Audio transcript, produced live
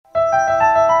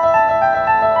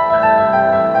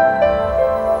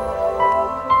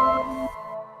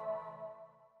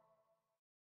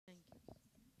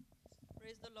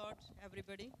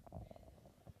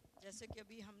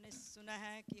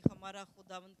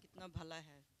कितना भला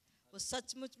है, वो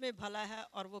सचमुच में भला है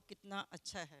और वो कितना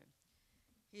अच्छा है.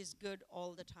 He is good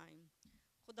all the time.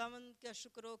 खुदावंद का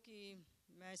शुक्र हो कि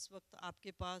मैं इस वक्त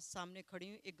आपके पास सामने खड़ी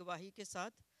हूँ एक गवाही के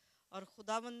साथ. और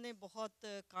खुदावंद ने बहुत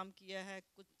काम किया है.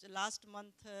 कुछ लास्ट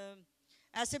मंथ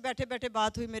ऐसे बैठे बैठे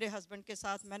बात हुई मेरे हस्बैंड के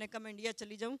साथ. मैंने कहा मैं इंडिया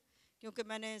चली जाऊँ, क्योंकि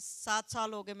मैंने 7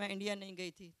 साल हो गए मैं इंडिया नहीं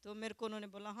गई थी. तो मेरे को उन्होंने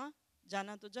बोला हाँ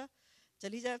जाना तो जा,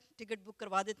 चली जा, टिकट बुक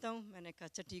करवा देता हूँ. मैंने कहा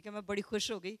अच्छा ठीक है. मैं बड़ी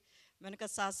खुश हो गई. मैंने कहा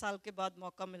 7 साल के बाद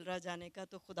मौका मिल रहा है जाने का,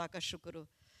 तो खुदा का शुक्र हो.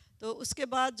 तो उसके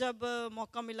बाद जब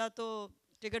मौका मिला तो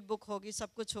टिकट बुक होगी,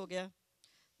 सब कुछ हो गया.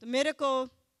 तो मेरे को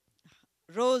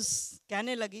रोज़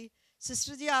कहने लगी,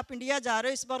 सिस्टर जी आप इंडिया जा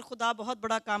रहे हो, इस बार खुदा बहुत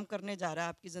बड़ा काम करने जा रहा है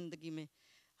आपकी ज़िंदगी में.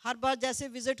 हर बार जैसे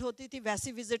विज़िट होती थी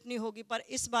वैसी विज़िट नहीं होगी, पर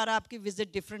इस बार आपकी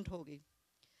विज़िट डिफरेंट होगी.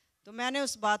 तो मैंने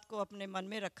उस बात को अपने मन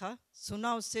में रखा,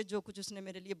 सुना उससे जो कुछ उसने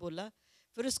मेरे लिए बोला.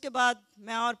 फिर उसके बाद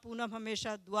मैं और पूनम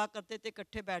हमेशा दुआ करते थे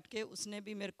इकट्ठे बैठ के. उसने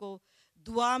भी मेरे को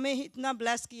दुआ में ही इतना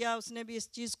ब्लेस किया, उसने भी इस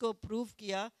चीज़ को प्रूव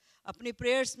किया अपनी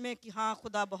प्रेयर्स में कि हाँ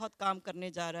खुदा बहुत काम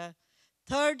करने जा रहा है.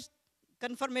 थर्ड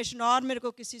कन्फर्मेशन और मेरे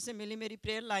को किसी से मिली मेरी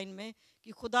प्रेयर लाइन में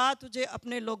कि खुदा तुझे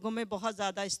अपने लोगों में बहुत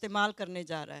ज़्यादा इस्तेमाल करने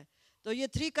जा रहा है. तो ये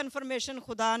 3 कन्फर्मेशन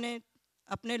खुदा ने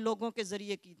अपने लोगों के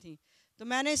ज़रिए की थी. तो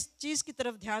मैंने इस चीज़ की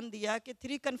तरफ ध्यान दिया कि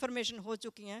 3 कन्फर्मेशन हो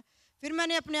चुकी हैं. फिर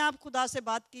मैंने अपने आप खुदा से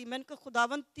बात की. मैंने कहा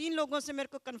खुदावंद 3 लोगों से मेरे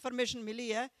को कन्फर्मेशन मिली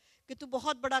है कि तू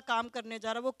बहुत बड़ा काम करने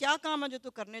जा रहा है. वो क्या काम है जो तू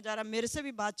करने जा रहा है, मेरे से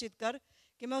भी बातचीत कर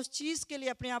कि मैं उस चीज़ के लिए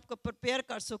अपने आप को प्रिपेयर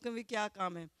कर सकूँ भी क्या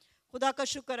काम है. खुदा का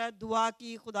शुक्र है, दुआ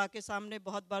की खुदा के सामने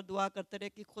बहुत बार दुआ करते रहे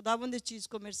कि खुदावंद इस चीज़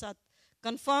को मेरे साथ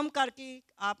कंफर्म कर कि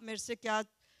आप मेरे से क्या,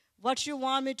 what you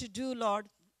want me to do Lord.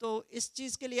 तो इस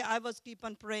चीज़ के लिए I was keep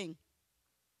on praying.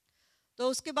 तो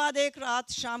उसके बाद एक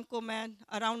रात शाम को मैं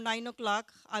around 9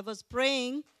 o'clock I was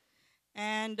praying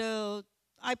and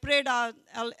I prayed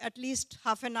at least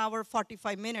half an hour,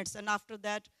 45 minutes, and after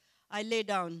that I lay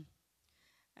down.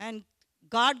 And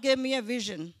God gave me a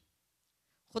vision.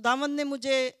 खुदावंद ने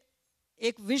मुझे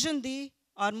एक विजन दी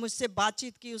और मुझसे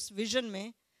बातचीत की. उस विजन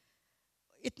में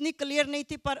इतनी क्लियर नहीं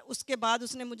थी, पर उसके बाद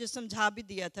उसने मुझे समझा भी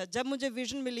दिया था. जब मुझे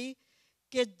विजन मिली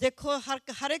कि देखो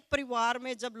हर एक परिवार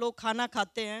में जब लोग खाना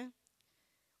खाते हैं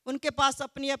उनके पास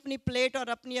अपनी अपनी प्लेट और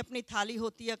अपनी अपनी थाली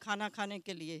होती है खाना खाने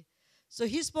के लिए. So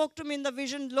he spoke to me in the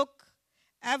vision, look,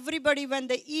 everybody when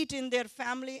they eat in their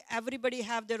family, everybody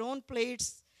have their own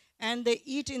plates and they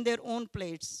eat in their own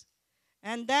plates.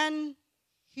 And then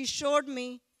he showed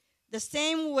me the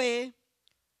same way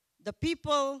the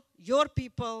people, your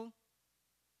people,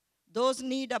 those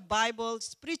need a Bible,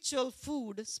 spiritual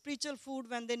food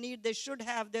when they need, they should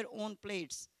have their own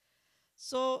plates.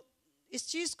 So इस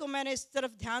चीज़ को मैंने इस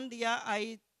तरफ ध्यान दिया.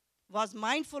 I was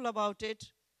mindful about it,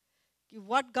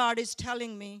 what God is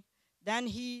telling me. Then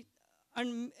he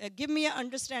give me an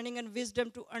understanding and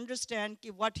wisdom to understand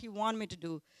what he want me to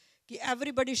do.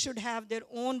 Everybody should have their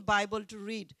own Bible to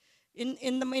read.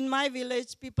 In my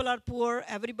village, people are poor.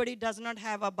 Everybody does not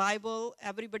have a Bible.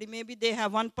 Everybody, maybe they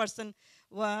have one person,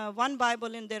 one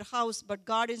Bible in their house, but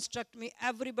God instruct me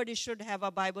everybody should have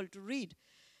a Bible to read.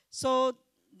 So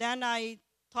then I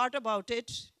thought about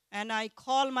it and I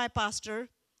called my pastor.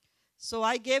 So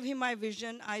I gave him my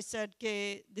vision. I said,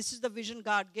 okay, this is the vision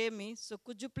God gave me. So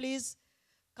could you please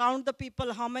count the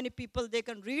people, how many people they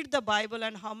can read the Bible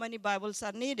and how many Bibles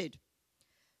are needed.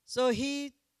 So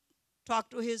he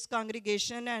talked to his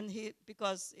congregation, and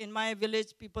because in my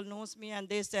village people knows me, and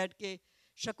they said, okay,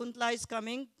 Shakuntla is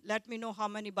coming. Let me know how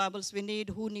many Bibles we need,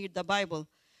 who need the Bible.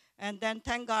 And then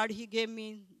thank God he gave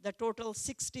me the total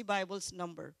 60 Bibles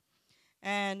number.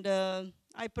 And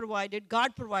I provided,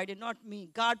 God provided, not me.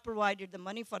 God provided the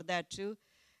money for that too.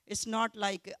 It's not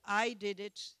like I did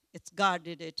it, it's God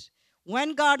did it.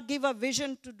 When God give a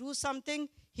vision to do something,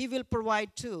 he will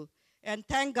provide too. And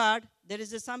thank God, there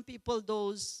is some people,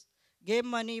 those gave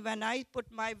money when I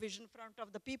put my vision in front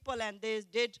of the people, and they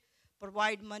did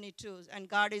provide money too. And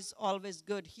God is always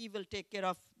good. He will take care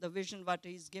of the vision what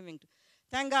he's giving.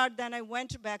 Thank God, then I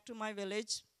went back to my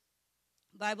village.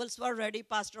 Bibles were ready.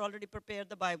 Pastor already prepared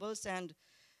the Bibles, and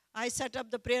I set up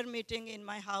the prayer meeting in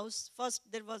my house. First,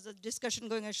 there was a discussion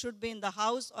going, I should be in the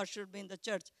house or should be in the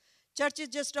church. Church is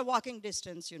just a walking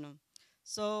distance, you know.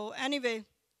 So anyway,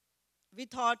 we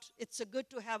thought it's good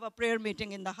to have a prayer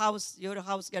meeting in the house. Your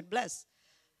house get blessed.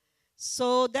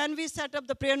 So then we set up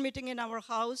the prayer meeting in our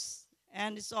house,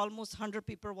 and it's almost 100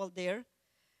 people were there.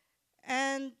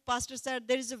 And pastor said,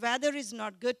 the weather is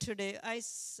not good today. I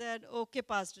said, okay,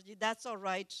 Pastor Ji, that's all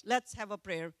right. Let's have a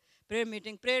prayer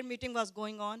meeting. Prayer meeting was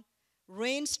going on.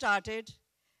 Rain started.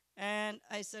 And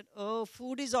I said, oh,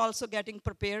 food is also getting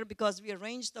prepared because we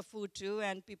arranged the food too.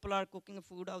 And people are cooking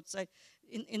food outside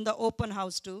in the open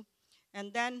house too.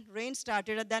 And then rain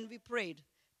started, and then we prayed.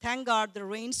 Thank God the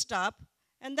rain stopped.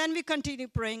 And then we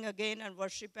continued praying again and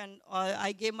worship. And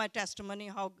I gave my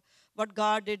testimony what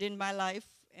God did in my life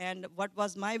and what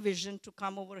was my vision to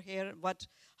come over here,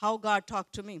 how God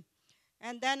talked to me.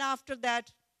 And then after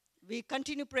that, we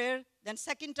continued prayer. Then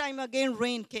second time again,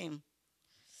 rain came.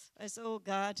 I said, oh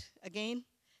God, again.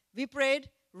 We prayed,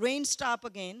 rain stopped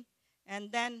again.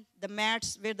 And then the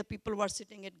mats where the people were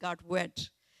sitting, it got wet.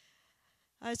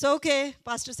 I said, okay.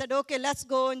 Pastor said, okay, let's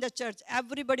go in the church.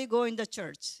 Everybody go in the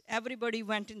church. Everybody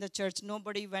went in the church.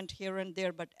 Nobody went here and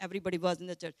there, but everybody was in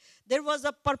the church. There was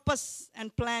a purpose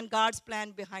and plan, God's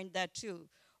plan behind that too.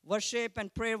 Worship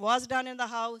and prayer was done in the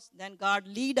house. Then God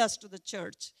lead us to the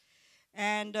church.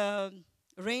 And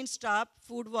rain stopped.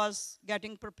 Food was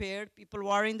getting prepared. People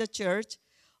were in the church.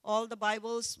 All the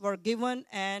Bibles were given,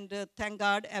 and thank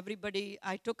God, everybody,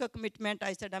 I took a commitment.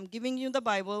 I said, I'm giving you the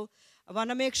Bible. I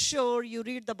want to make sure you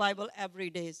read the Bible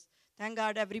every day. Thank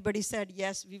God, everybody said,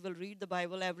 yes, we will read the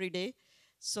Bible every day.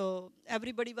 So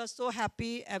everybody was so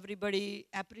happy. Everybody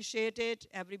appreciated.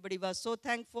 Everybody was so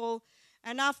thankful.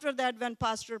 And after that, when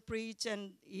Pastor preached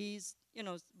and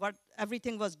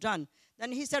everything was done,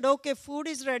 then he said, okay, food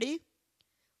is ready.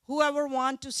 Whoever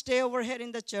wants to stay over here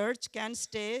in the church can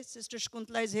stay. Sister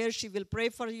Shakuntla is here. She will pray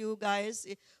for you guys.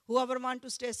 Whoever wants to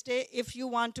stay, stay. If you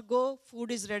want to go,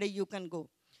 food is ready. You can go.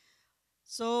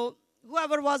 So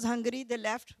whoever was hungry, they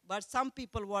left. But some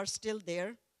people were still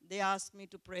there. They asked me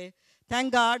to pray.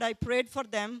 Thank God, I prayed for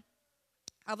them.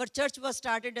 Our church was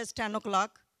started as 10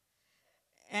 o'clock.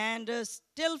 And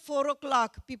till 4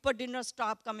 o'clock, people did not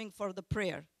stop coming for the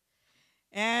prayer.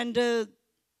 And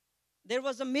there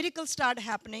was a miracle start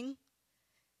happening.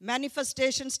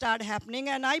 Manifestation started happening.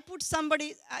 And I put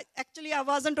somebody, I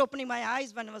wasn't opening my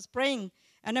eyes when I was praying.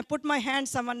 And I put my hand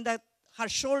someone that her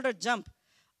shoulder jumped.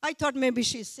 I thought maybe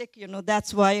she's sick,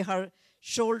 that's why her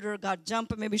shoulder got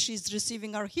jumped. Maybe she's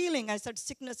receiving her healing. I said,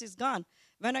 sickness is gone.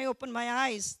 When I opened my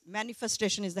eyes,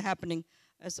 manifestation is happening.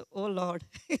 I said, oh, Lord.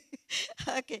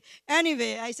 Okay.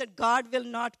 Anyway, I said, God will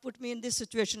not put me in this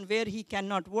situation where he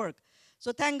cannot work.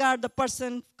 So thank God, the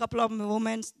person, couple of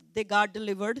women, they got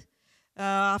delivered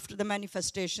after the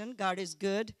manifestation. God is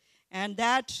good. And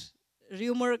that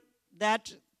rumor,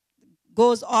 that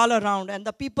goes all around. And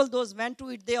the people, those went to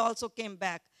it, they also came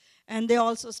back. And they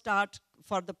also start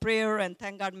for the prayer. And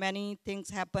thank God, many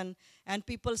things happen. And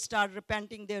people start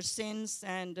repenting their sins.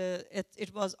 And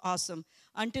it was awesome.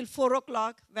 Until 4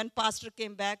 o'clock, when Pastor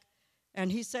came back,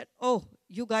 and he said, oh,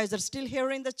 you guys are still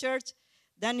here in the church?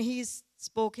 Then he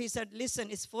spoke, he said,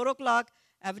 listen, it's 4 o'clock,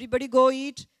 everybody go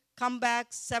eat, come back,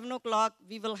 7 o'clock,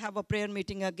 we will have a prayer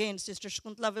meeting again. Sister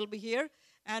Shakuntla will be here,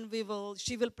 and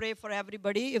she will pray for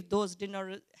everybody if those did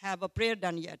not have a prayer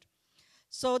done yet.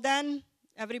 So then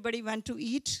everybody went to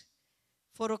eat,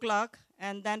 4 o'clock,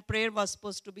 and then prayer was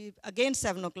supposed to be again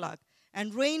 7 o'clock.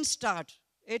 And rain started.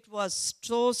 It was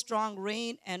so strong,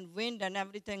 rain and wind, and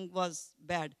everything was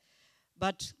bad.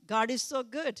 But God is so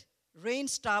good. Rain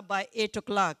stopped by 8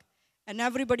 o'clock. And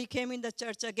everybody came in the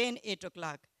church again 8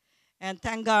 o'clock. And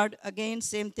thank God, again,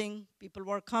 same thing. People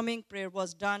were coming. Prayer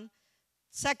was done.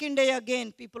 Second day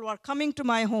again, people were coming to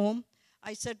my home.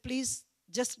 I said, please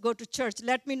just go to church.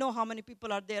 Let me know how many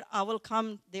people are there. I will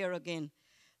come there again.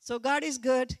 So God is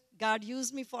good. God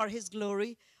used me for his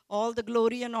glory. All the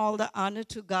glory and all the honor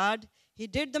to God. He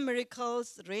did the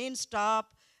miracles. Rain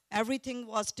stopped. Everything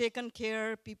was taken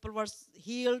care. People were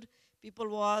healed. People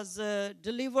was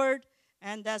delivered,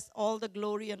 and that's all the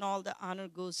glory and all the honor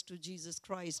goes to Jesus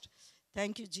Christ.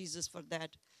 Thank you, Jesus, for that.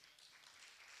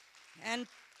 And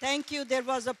thank you. There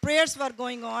was prayers were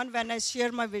going on when I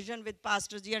shared my vision with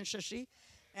Pastor Ji and Shashi,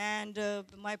 and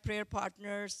my prayer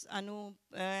partners, Anu,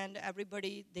 and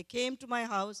everybody. They came to my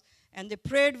house, and they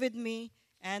prayed with me,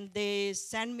 and they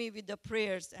sent me with the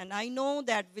prayers. And I know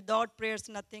that without prayers,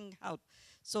 nothing helped.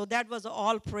 So that was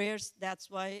all prayers. That's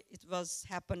why it was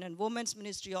happened. And women's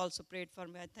ministry also prayed for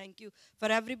me. I thank you for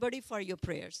everybody for your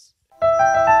prayers.